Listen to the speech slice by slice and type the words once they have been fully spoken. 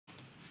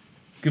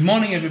Good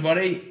morning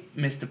everybody,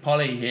 Mr.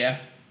 Polley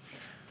here.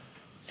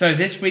 So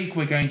this week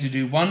we're going to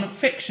do one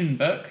fiction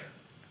book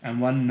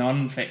and one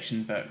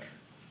non-fiction book.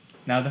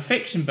 Now the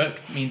fiction book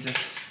means a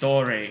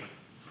story.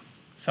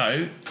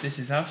 So this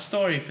is our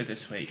story for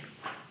this week.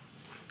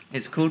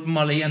 It's called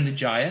Molly and the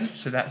Giant,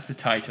 so that's the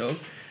title.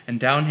 And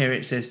down here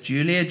it says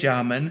Julia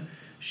Jarman,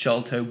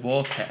 Sholto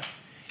Walker.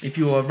 If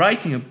you are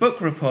writing a book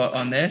report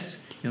on this,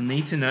 you'll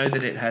need to know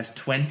that it has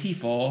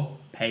 24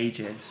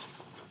 pages.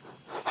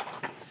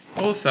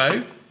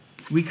 Also,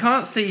 we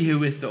can't see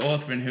who is the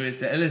author and who is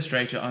the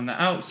illustrator on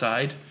the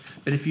outside,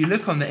 but if you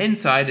look on the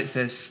inside it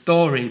says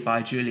Story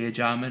by Julia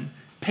Jarman,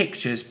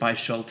 Pictures by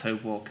Sholto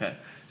Walker.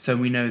 So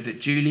we know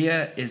that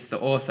Julia is the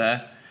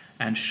author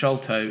and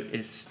Sholto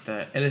is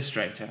the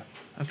illustrator.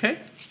 Okay?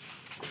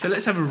 So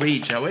let's have a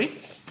read, shall we?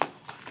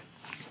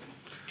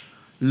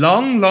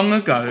 Long, long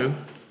ago,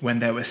 when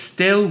there were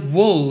still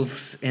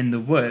wolves in the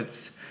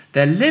woods,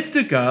 there lived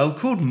a girl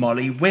called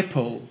Molly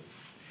Whipple.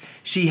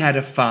 She had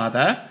a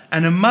father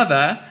and a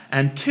mother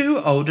and two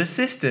older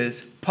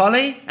sisters,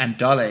 Polley and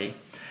Dolly,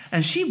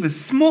 and she was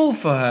small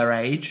for her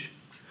age.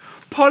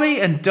 Polley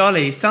and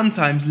Dolly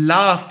sometimes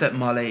laughed at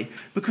Molly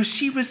because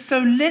she was so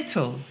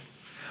little.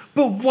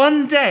 But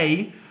one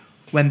day,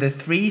 when the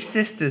three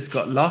sisters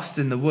got lost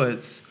in the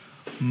woods,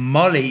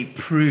 Molly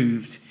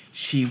proved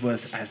she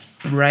was as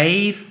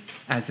brave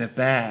as a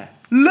bear.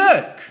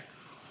 "Look!"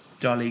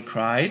 Dolly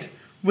cried.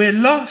 "We're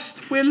lost,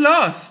 we're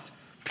lost!"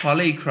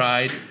 Polley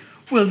cried.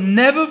 "We'll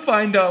never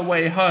find our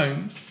way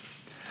home."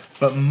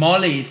 But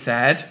Molly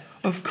said,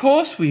 "Of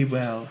course we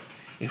will,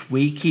 if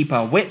we keep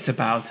our wits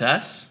about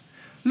us.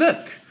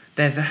 Look,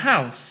 there's a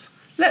house.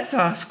 Let's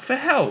ask for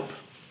help."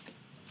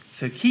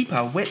 So keep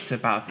our wits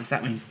about us,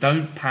 that means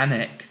don't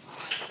panic.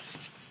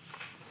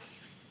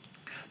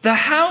 The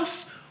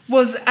house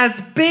was as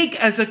big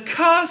as a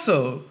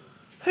castle.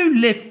 Who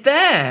lived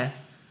there?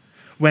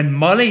 When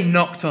Molly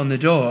knocked on the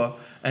door,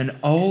 an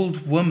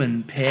old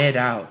woman peered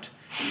out.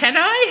 "Can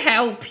I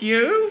help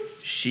you?"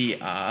 she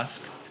asked.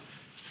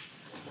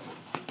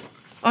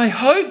 "I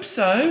hope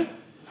so,"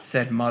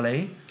 said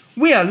Molly.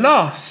 "We are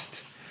lost.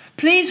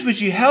 Please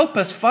would you help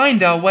us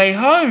find our way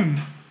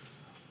home?"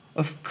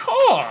 "Of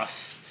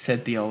course,"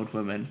 said the old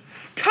woman.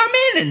 "Come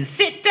in and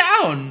sit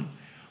down.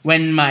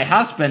 When my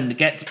husband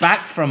gets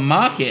back from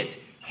market,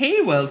 he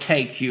will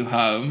take you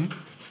home.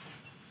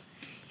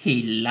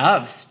 He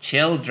loves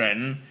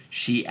children,"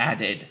 she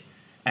added,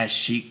 as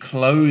she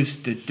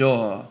closed the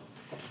door,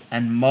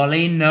 and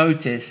Molly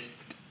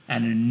noticed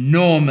an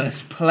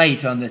enormous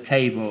plate on the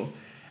table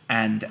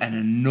and an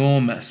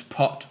enormous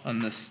pot on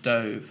the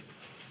stove.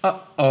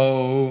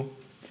 Uh-oh.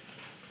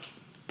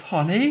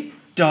 "Polley,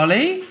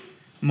 Dolly,"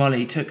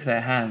 Molly took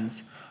their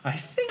hands. "I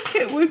think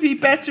it would be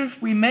better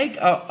if we make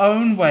our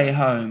own way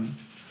home."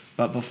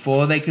 But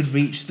before they could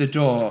reach the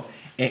door,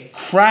 it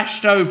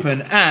crashed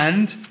open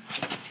and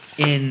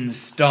in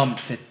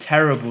stomped a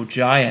terrible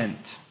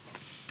giant.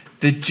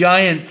 The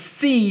giant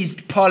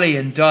seized Polley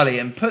and Dolly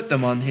and put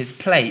them on his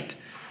plate.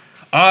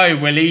 "I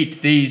will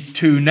eat these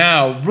two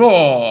now,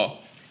 raw,"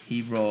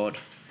 he roared.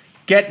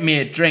 "Get me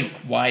a drink,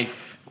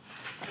 wife.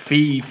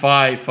 Fee,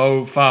 fi,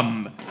 fo,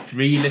 fum,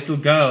 three little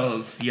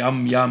girls,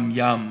 yum, yum,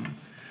 yum."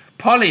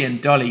 Polley and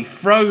Dolly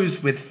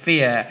froze with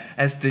fear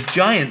as the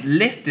giant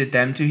lifted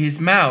them to his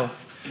mouth.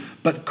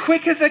 But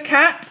quick as a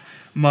cat,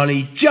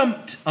 Molly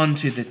jumped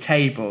onto the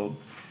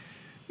table.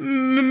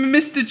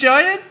 "Mr.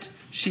 Giant,"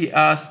 she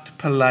asked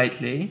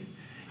politely,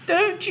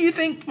 "don't you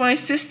think my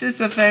sisters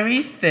are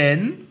very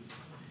thin?"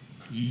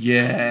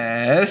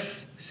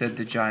 "Yes," said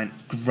the giant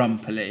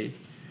grumpily.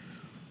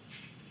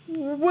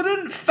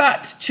 "Wouldn't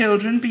fat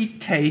children be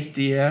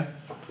tastier?"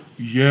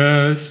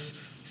 "Yes,"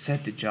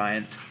 said the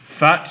giant.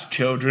 "Fat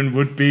children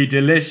would be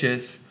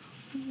delicious."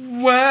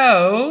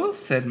 "Well,"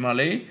 said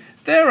Molly,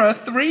 "there are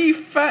 3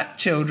 fat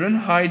children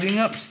hiding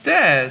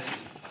upstairs."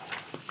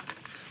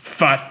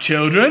 "Fat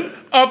children?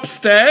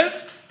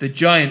 Upstairs?" The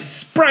giant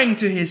sprang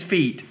to his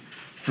feet.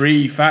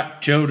 3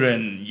 fat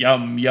children,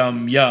 yum,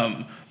 yum,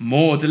 yum.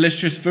 More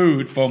delicious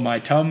food for my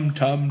tum,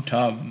 tum,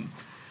 tum."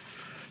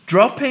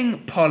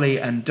 Dropping Polley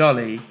and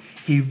Dolly,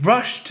 he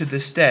rushed to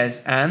the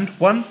stairs and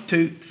 1,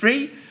 2,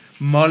 3,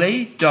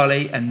 Molly,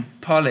 Dolly and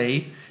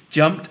Polley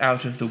jumped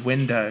out of the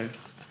window.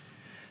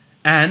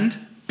 And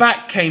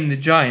back came the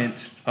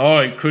giant.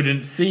 "I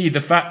couldn't see the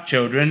fat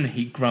children,"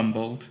 he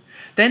grumbled.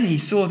 Then he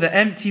saw the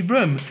empty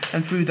room,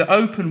 and through the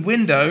open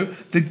window,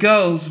 the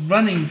girls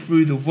running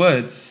through the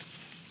woods.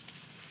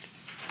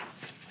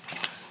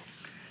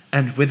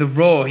 And with a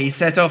roar, he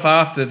set off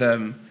after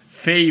them.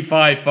 "Fee,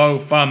 fi, fo,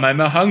 fum, I'm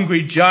a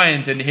hungry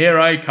giant, and here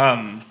I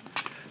come."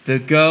 The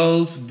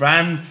girls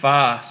ran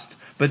fast,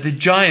 but the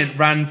giant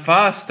ran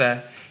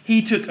faster.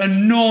 He took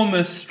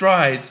enormous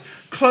strides.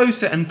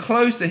 Closer and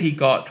closer he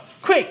got.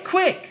 "Quick,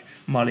 quick,"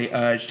 Molly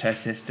urged her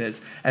sisters,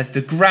 as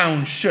the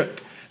ground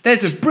shook.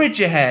 "There's a bridge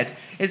ahead.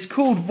 It's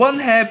called One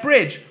Hair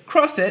Bridge.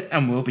 Cross it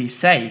and we'll be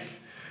safe."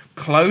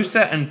 Closer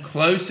and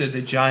closer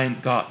the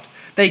giant got.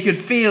 They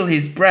could feel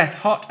his breath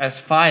hot as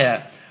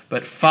fire.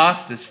 but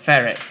fast as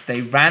ferrets,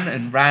 they ran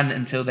and ran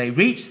until they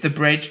reached the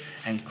bridge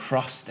and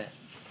crossed it.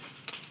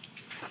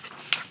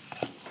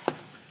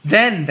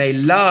 Then they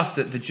laughed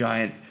at the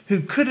giant, who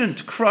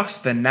couldn't cross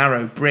the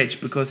narrow bridge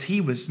because he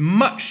was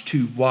much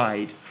too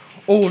wide.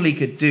 All he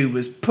could do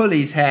was pull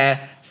his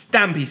hair,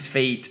 stamp his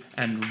feet,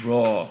 and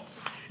roar.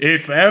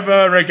 "If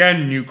ever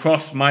again you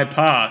cross my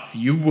path,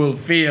 you will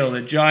feel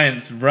the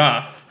giant's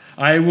wrath.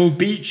 I will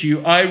beat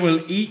you, I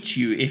will eat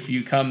you if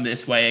you come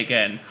this way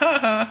again. Ha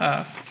ha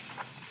ha."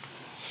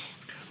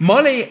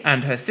 Molly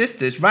and her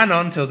sisters ran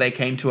on till they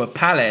came to a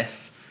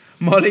palace.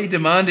 Molly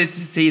demanded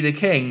to see the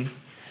king.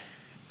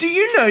 "Do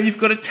you know you've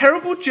got a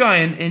terrible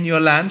giant in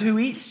your land who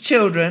eats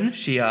children?"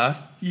 she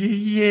asked.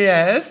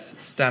 "Yes,"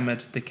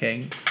 stammered the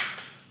king.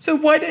 "So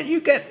why don't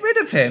you get rid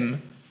of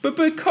him?" "But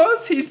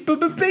because he's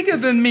bigger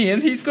than me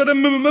and he's got a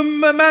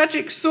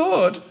magic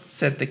sword,"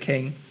 said the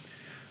king.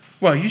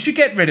 "Well, you should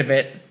get rid of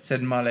it,"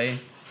 said Molly.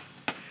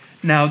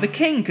 Now the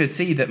king could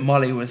see that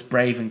Molly was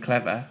brave and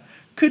clever.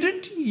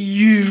 "Couldn't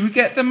you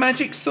get the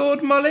magic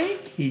sword, Molly?"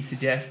 he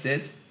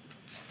suggested.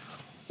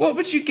 "What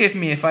would you give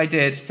me if I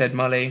did?" said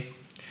Molly.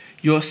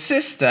 "Your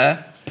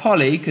sister,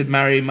 Polley, could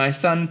marry my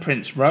son,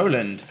 Prince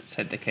Roland,"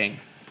 said the king.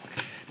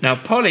 Now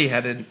Polley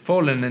had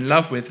fallen in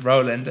love with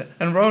Roland,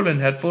 and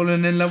Roland had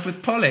fallen in love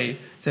with Polley.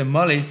 So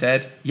Molly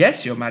said,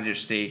 "Yes, your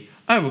majesty,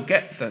 I will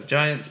get the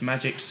giant's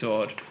magic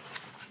sword."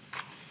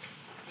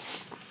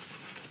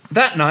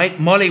 That night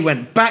Molly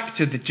went back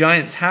to the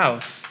giant's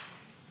house.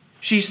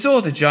 She saw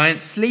the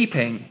giant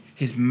sleeping,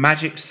 his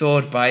magic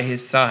sword by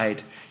his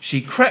side. She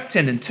crept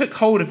in and took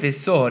hold of his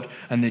sword,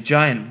 and the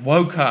giant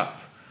woke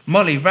up.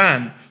 Molly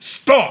ran.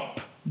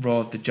 "Stop!"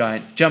 roared the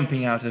giant,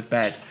 jumping out of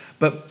bed.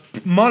 But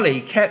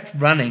Molly kept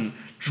running,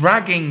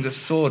 dragging the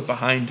sword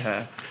behind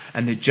her,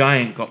 and the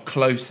giant got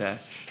closer.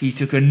 He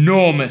took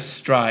enormous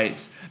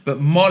strides, but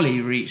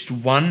Molly reached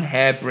one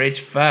hair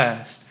bridge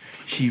first.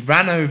 She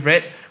ran over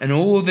it, and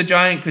all the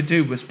giant could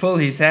do was pull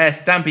his hair,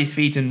 stamp his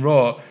feet, and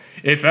roar.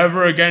 "If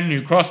ever again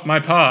you cross my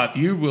path,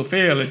 you will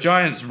feel a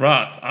giant's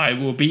wrath. I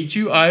will beat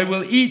you, I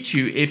will eat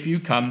you if you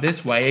come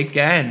this way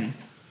again."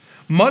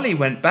 Molly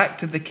went back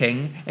to the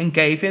king and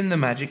gave him the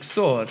magic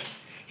sword.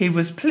 He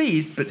was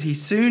pleased, but he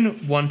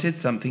soon wanted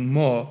something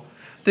more.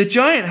 "The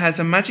giant has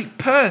a magic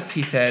purse,"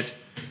 he said.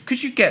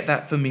 "Could you get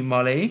that for me,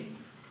 Molly?"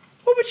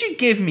 "What would you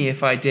give me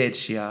if I did?"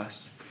 she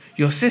asked.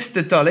 "Your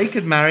sister Dolly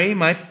could marry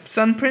my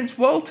son Prince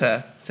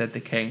Walter," said the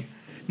king.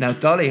 Now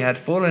Dolly had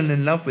fallen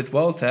in love with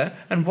Walter,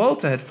 and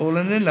Walter had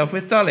fallen in love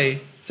with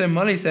Dolly. So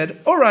Molly said,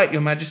 "All right,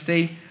 your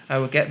majesty, I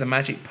will get the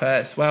magic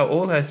purse. Well,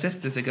 all her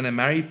sisters are going to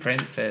marry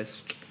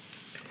princes."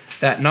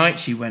 That night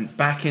she went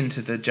back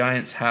into the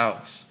giant's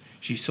house.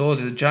 She saw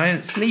the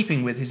giant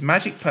sleeping with his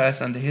magic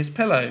purse under his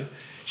pillow.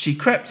 She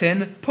crept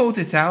in, pulled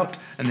it out,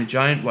 and the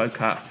giant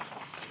woke up.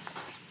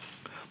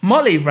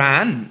 Molly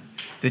ran.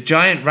 The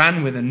giant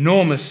ran with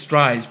enormous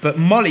strides, but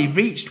Molly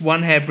reached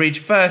one hair bridge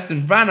first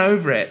and ran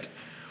over it.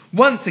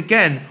 Once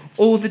again,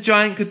 all the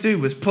giant could do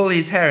was pull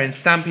his hair and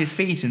stamp his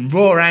feet and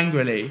roar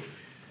angrily.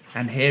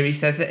 And here he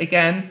says it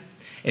again.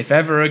 "If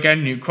ever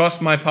again you cross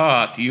my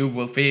path, you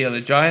will feel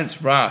a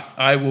giant's wrath.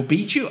 I will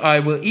beat you, I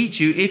will eat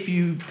you if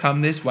you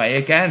come this way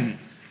again."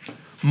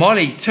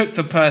 Molly took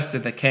the purse to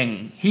the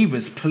king. He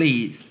was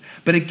pleased,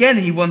 but again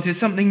he wanted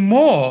something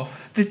more,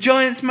 the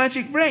giant's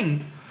magic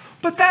ring.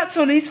 "But that's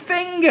on his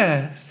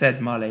finger,"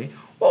 said Molly.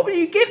 "What will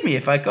you give me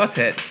if I got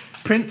it?"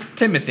 "Prince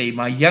Timothy,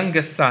 my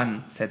youngest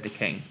son," said the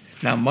king.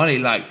 Now Molly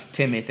liked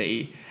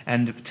Timothy,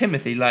 and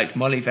Timothy liked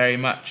Molly very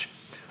much.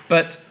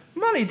 But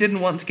Molly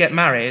didn't want to get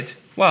married.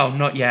 Well,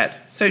 not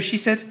yet. So she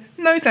said,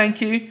 "No,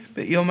 thank you,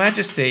 but your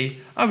majesty,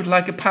 I would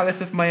like a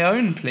palace of my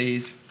own,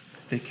 please."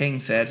 The king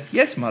said,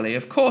 "Yes, Molly,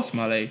 of course,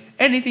 Molly.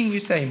 Anything you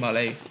say,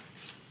 Molly."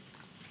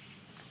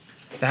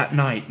 That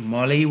night,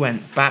 Molly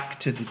went back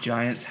to the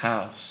giant's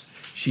house.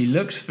 She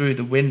looked through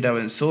the window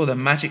and saw the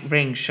magic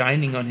ring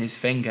shining on his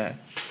finger.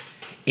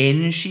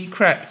 In she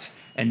crept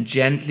and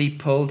gently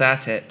pulled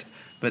at it,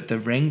 but the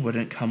ring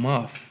wouldn't come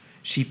off.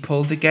 She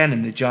pulled again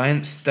and the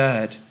giant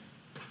stirred.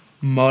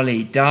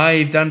 Molly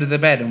dived under the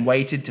bed and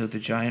waited till the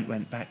giant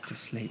went back to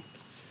sleep.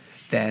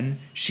 Then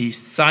she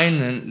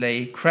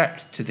silently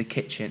crept to the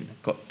kitchen,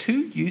 got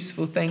 2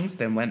 useful things,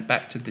 then went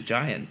back to the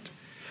giant.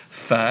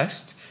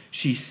 First,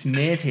 she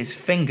smeared his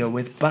finger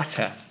with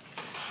butter.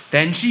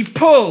 Then she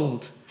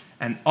pulled,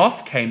 and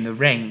off came the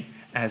ring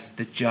as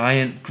the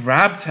giant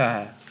grabbed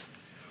her.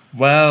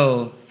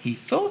 Well, he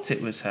thought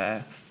it was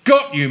her.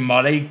 "Got you,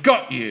 Molly,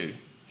 got you!"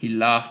 He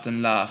laughed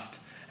and laughed,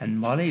 and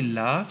Molly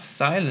laughed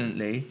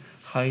silently,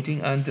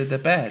 hiding under the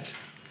bed.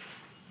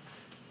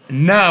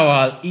 "Now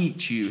I'll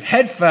eat you,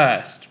 head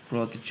first,"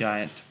 roared the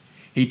giant.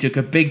 He took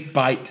a big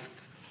bite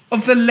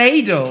of the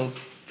ladle,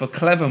 for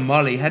clever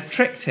Molly had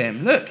tricked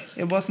him. Look,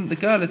 it wasn't the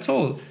girl at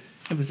all.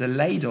 It was a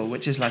ladle,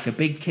 which is like a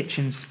big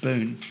kitchen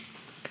spoon.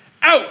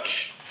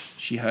 "Ouch!"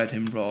 she heard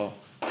him roar.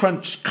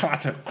 Crunch,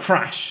 clatter,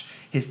 crash.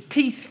 His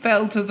teeth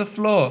fell to the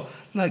floor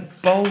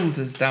like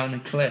boulders down a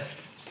cliff.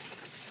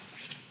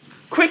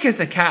 Quick as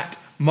a cat,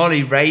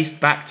 Molly raced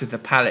back to the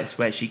palace,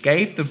 where she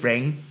gave the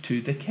ring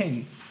to the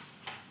king.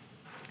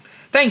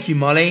 "Thank you,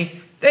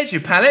 Molly. There's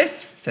your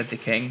palace," said the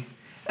king.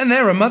 "And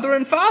there are mother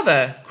and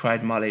father,"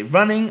 cried Molly,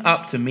 running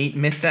up to meet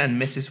Mr.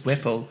 and Mrs.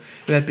 Whipple,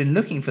 who had been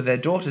looking for their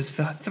daughters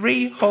for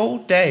 3 whole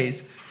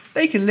days.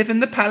 "They can live in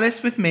the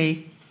palace with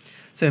me."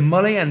 So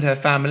Molly and her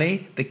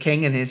family, the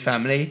king and his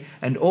family,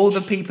 and all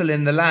the people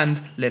in the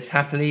land lived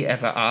happily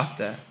ever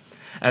after.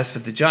 As for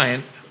the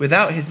giant,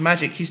 without his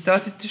magic he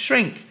started to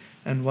shrink,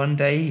 and one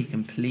day he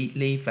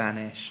completely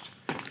vanished.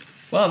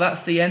 Well,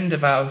 that's the end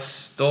of our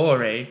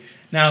story.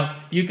 Now,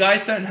 you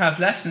guys don't have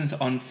lessons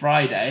on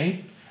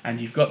Friday, and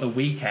you've got the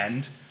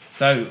weekend,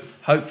 so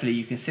hopefully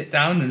you can sit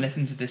down and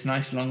listen to this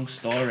nice long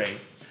story.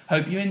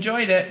 Hope you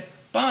enjoyed it.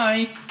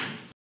 Bye!